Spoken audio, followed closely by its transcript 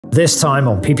This time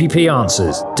on PPP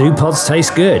Answers, do pods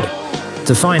taste good?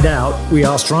 To find out, we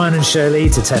asked Ryan and Shirley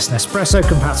to test an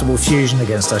espresso-compatible fusion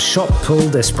against a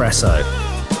shot-pulled espresso.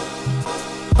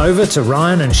 Over to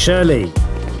Ryan and Shirley.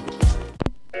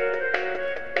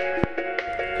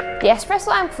 The espresso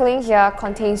I'm pulling here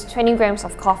contains 20 grams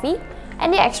of coffee,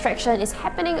 and the extraction is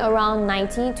happening around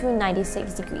 90 to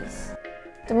 96 degrees.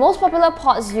 The most popular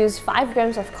pods use 5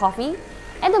 grams of coffee,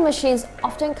 and the machines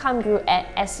often come brewed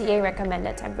at SCA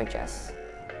recommended temperatures.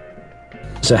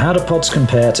 So how do pods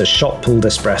compare to shot-pulled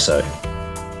espresso?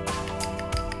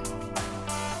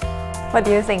 What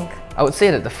do you think? I would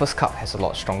say that the first cup has a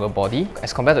lot stronger body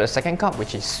as compared to the second cup,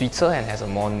 which is sweeter and has a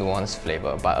more nuanced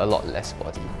flavour but a lot less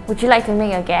body. Would you like to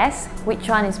make a guess? Which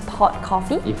one is pod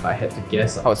coffee? If I had to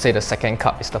guess, I would say the second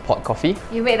cup is the pod coffee.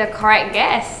 You made the correct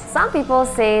guess. Some people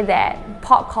say that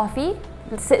pod coffee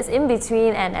sits in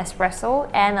between an espresso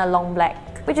and a long black,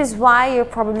 which is why you're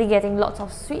probably getting lots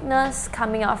of sweetness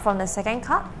coming out from the second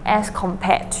cup as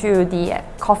compared to the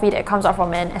coffee that comes out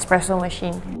from an espresso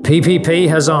machine. PPP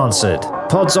has answered.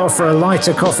 Pods offer a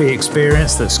lighter coffee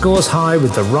experience that scores high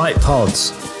with the right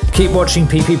pods. Keep watching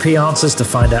PPP Answers to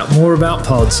find out more about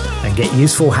pods and get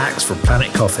useful hacks from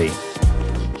Planet Coffee.